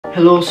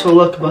Hello, so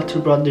welcome back to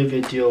a brand new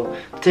video.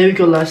 Today we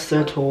got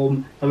Leicester at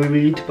home and we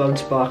really need to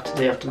bounce back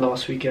today after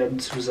last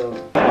weekend's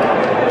result.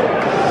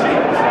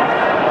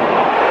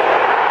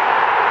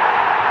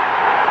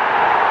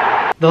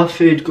 That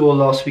third goal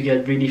last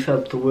weekend really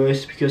felt the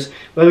worst because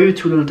when we were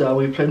 2-0 down,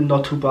 we were playing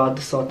not too bad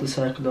to start the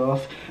second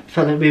half.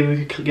 Felt like maybe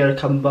we could get a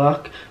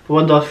comeback, but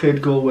when that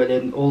third goal went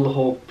in, all the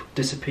hope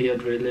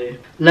disappeared really.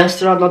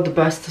 Leicester are not the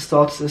best to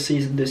start the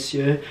season this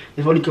year.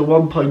 They've only got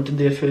 1 point in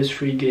their first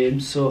 3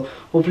 games, so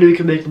hopefully we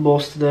can make the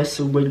most of this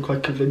and win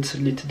quite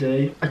convincingly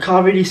today. I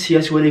can't really see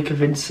us winning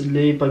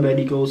convincingly by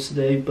many goals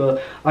today,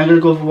 but I'm going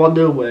to go for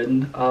 1-0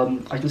 win.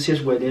 I can see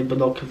us winning, but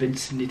not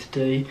convincingly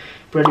today.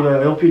 But anyway,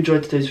 I hope you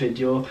enjoyed today's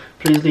video.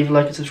 Please leave a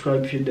like and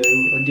subscribe if you're new,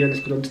 and yeah, let's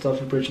go on to start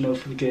the bridge now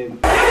for the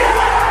game.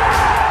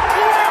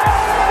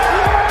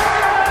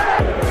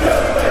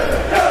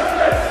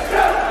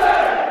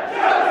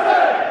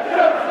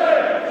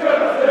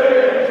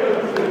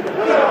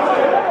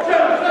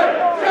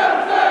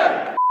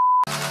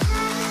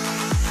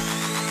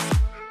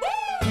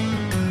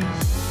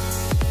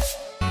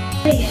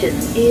 Station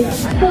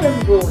is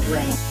Fulham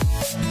Broadway.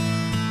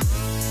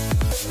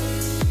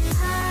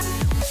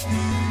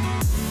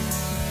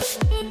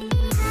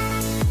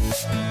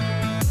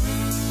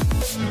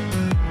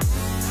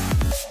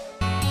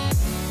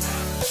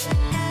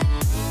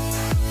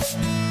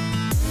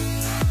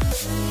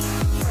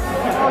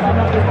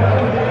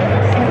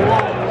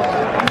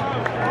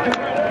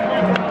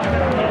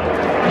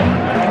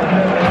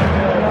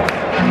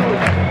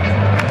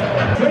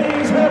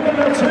 Please welcome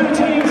the 2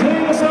 teams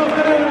here this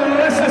afternoon,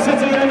 Leicester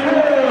City and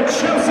your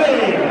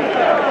Chelsea.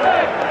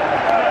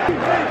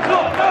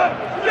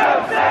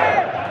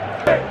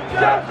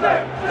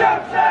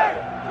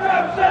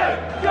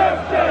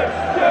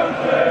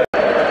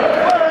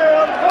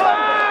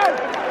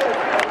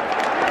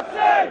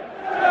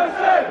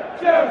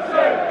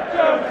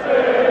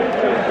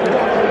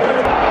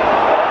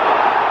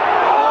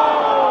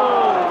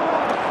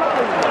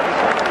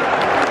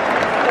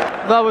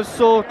 That was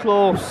so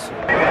close.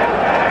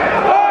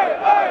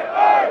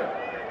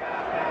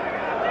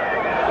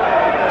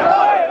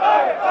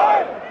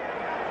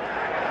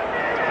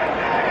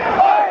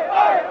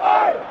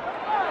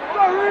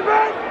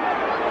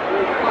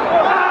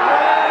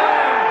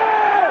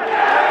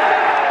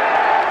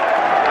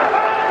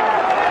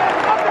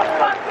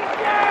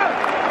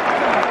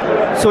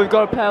 So we've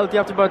got a penalty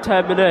after about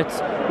 10 minutes.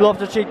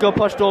 Loftus-Cheek got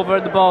pushed over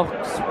in the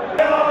box.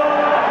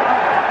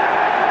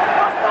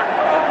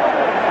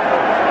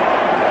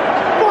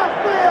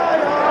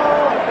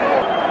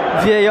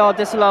 VAR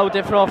disallowed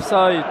it for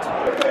offside.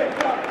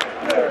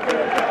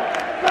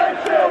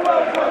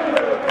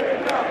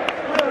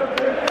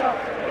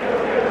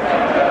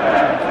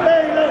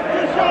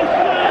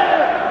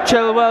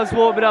 Chilwell's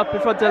warming up in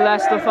front of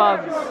Leicester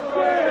fans.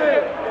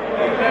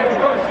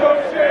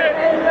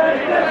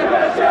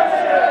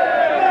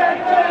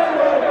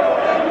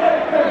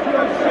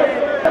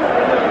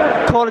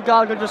 Conor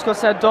Gallagher just got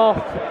sent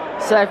off.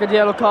 Second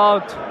yellow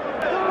card.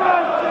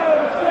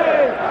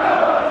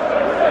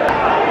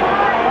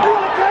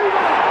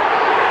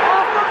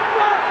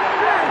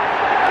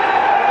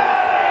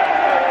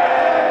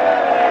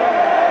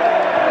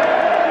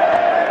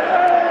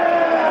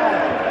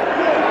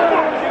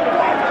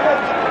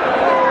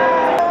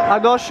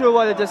 I'm not sure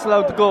why they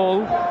disallowed the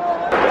goal.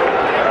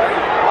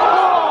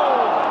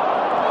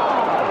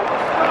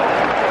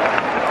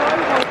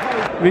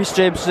 Reece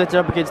James set it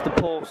up against the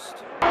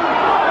post.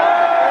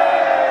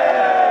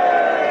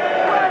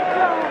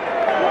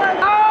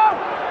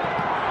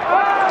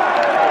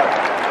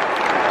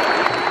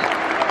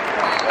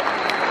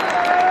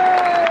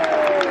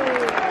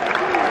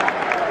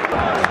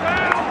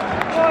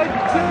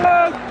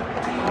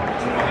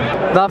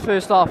 That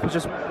first half was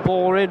just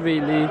boring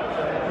really.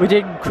 We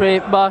didn't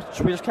create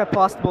much, we just kept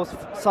passing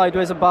both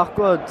sideways and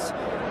backwards.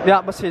 The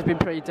atmosphere's been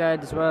pretty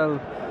dead as well.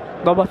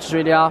 Not much has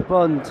really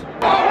happened.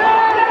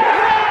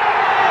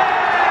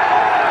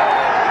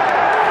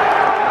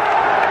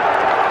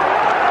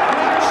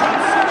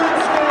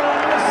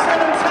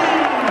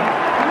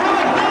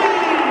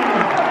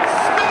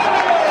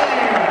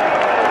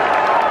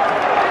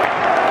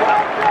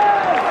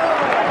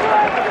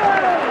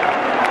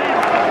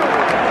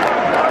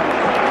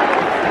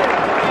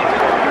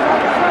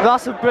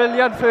 That's a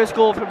brilliant first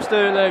goal from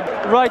Sterling,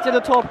 right in the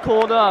top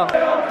corner.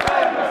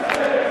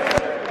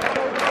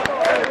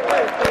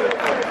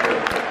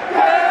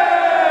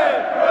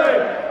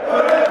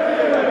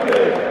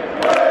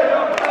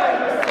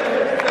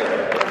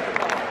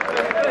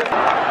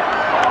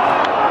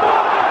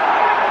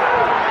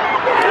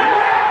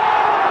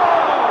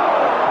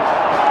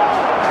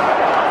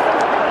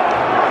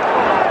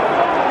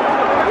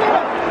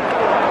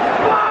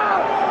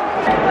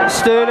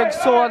 Sterling's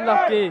so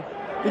unlucky.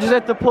 He just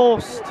hit the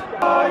post.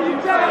 Are you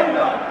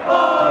Taylor?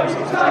 Are you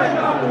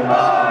Taylor?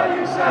 Are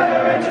you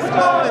Taylor in his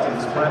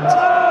time?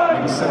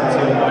 Number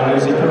 17 by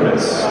Lucy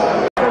Perez.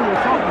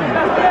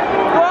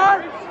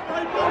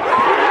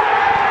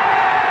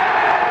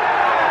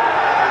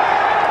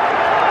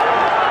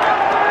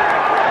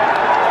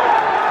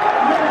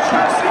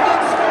 Chelsea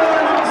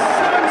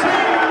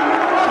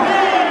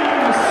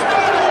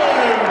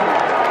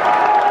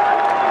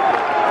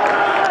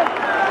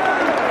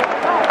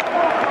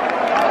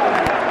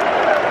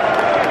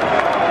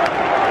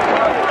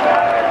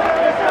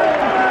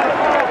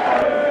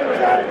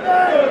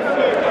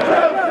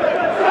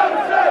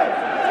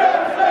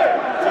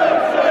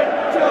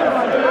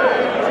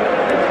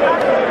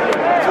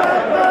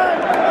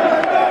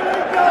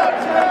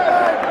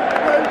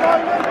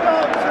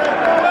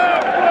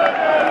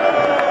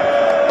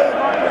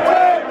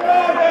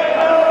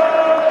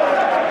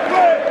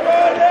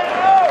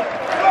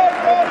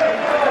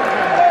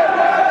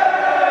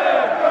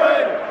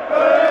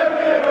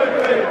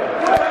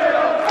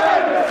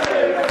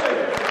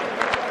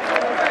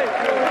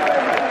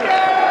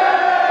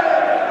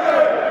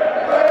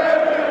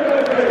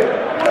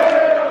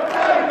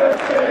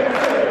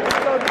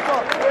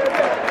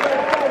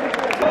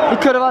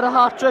could have had a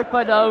hat-trick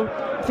by now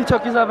if he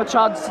took his other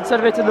chance instead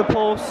of hitting the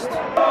post.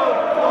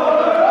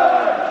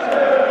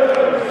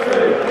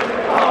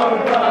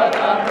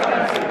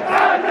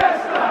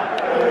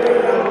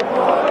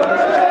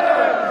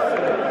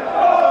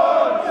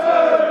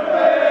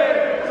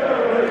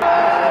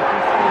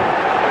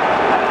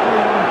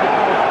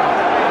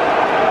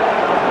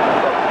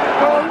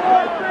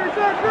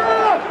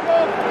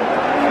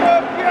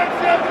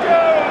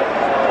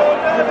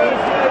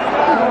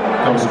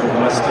 Goals for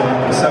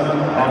Leicester, 7,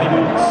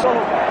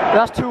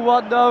 That's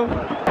 2-1 now.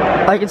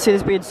 I can see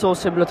this being so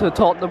similar to the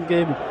Tottenham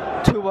game.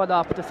 2-1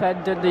 up,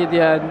 defending near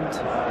the end.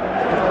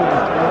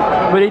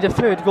 We need a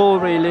third goal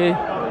really.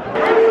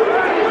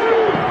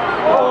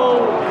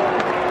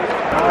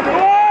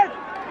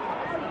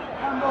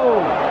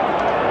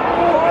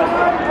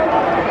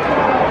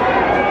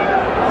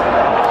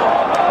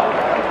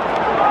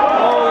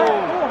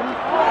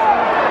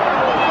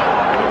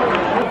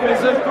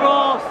 It's a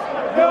cross,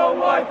 your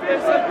wife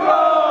is a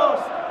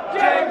cross.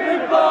 Jamie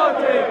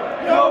Vardy,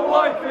 your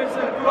wife is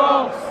a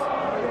cross.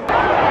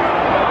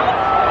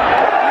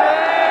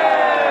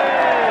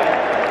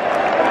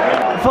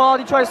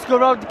 Vardy tries to go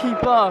around the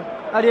keeper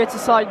and he hits a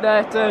side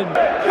net in.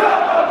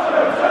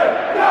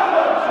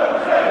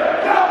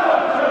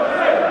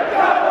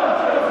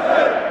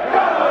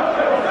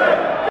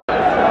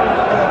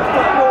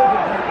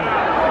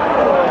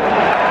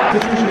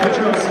 Substitution for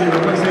Chelsea,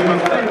 replacing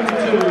number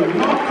 82,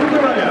 Mark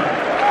Cucurella.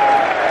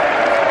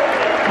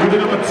 With the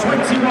number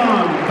 21,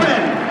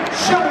 Ben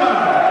Schiller.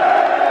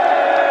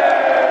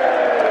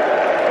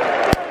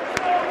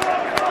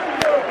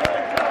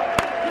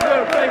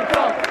 European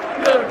Cup,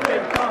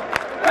 European Cup.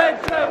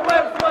 Benson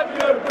Wales won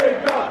European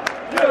Cup,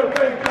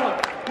 European Cup,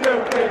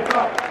 European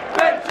Cup.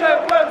 Benson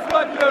Wales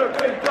won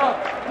European Cup,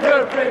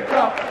 European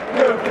Cup,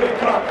 European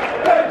Cup.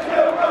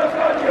 Benson Wales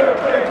won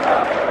European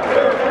Cup,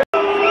 European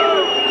Cup.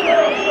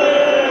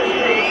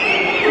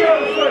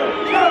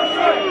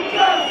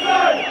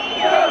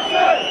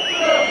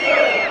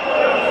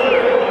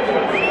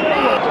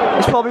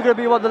 It's probably going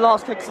to be one of the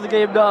last kicks of the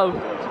game now.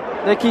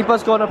 The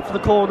keeper's gone up for the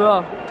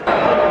corner.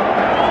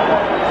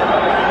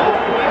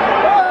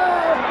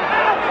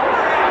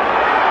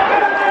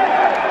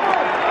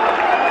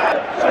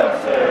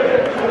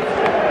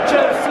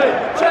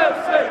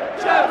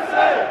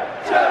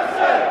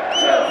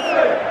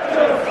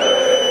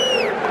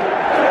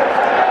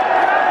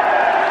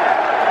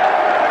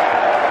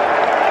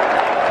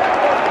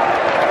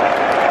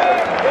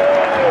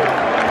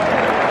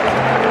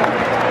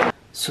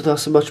 So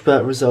that's a much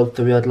better result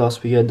than we had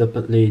last weekend up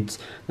at Leeds.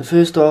 The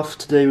first half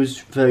today was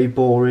very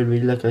boring,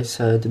 really, like I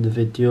said in the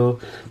video.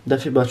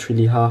 Nothing much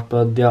really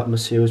happened, the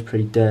atmosphere was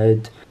pretty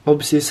dead.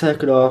 Obviously the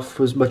second half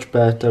was much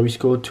better, we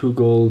scored 2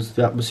 goals,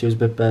 the atmosphere was a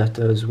bit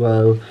better as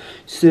well.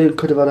 Still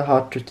could have had a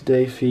hat-trick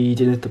today if he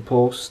didn't hit the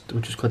post,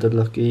 which was quite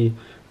unlucky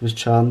with his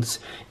chance.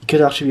 He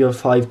could actually be on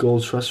 5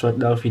 goals for us right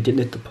now if he didn't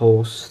hit the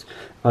post.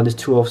 And his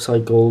 2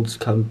 offside goals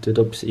counted.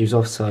 Obviously he was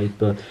offside,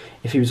 but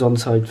if he was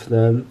onside for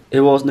them, it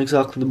wasn't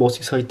exactly the most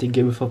exciting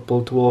game of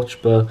football to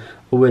watch, but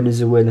a win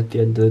is a win at the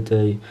end of the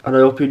day. And I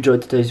hope you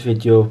enjoyed today's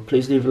video.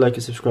 Please leave a like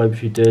and subscribe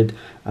if you did,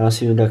 and I'll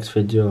see you in the next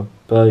video.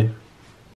 Bye.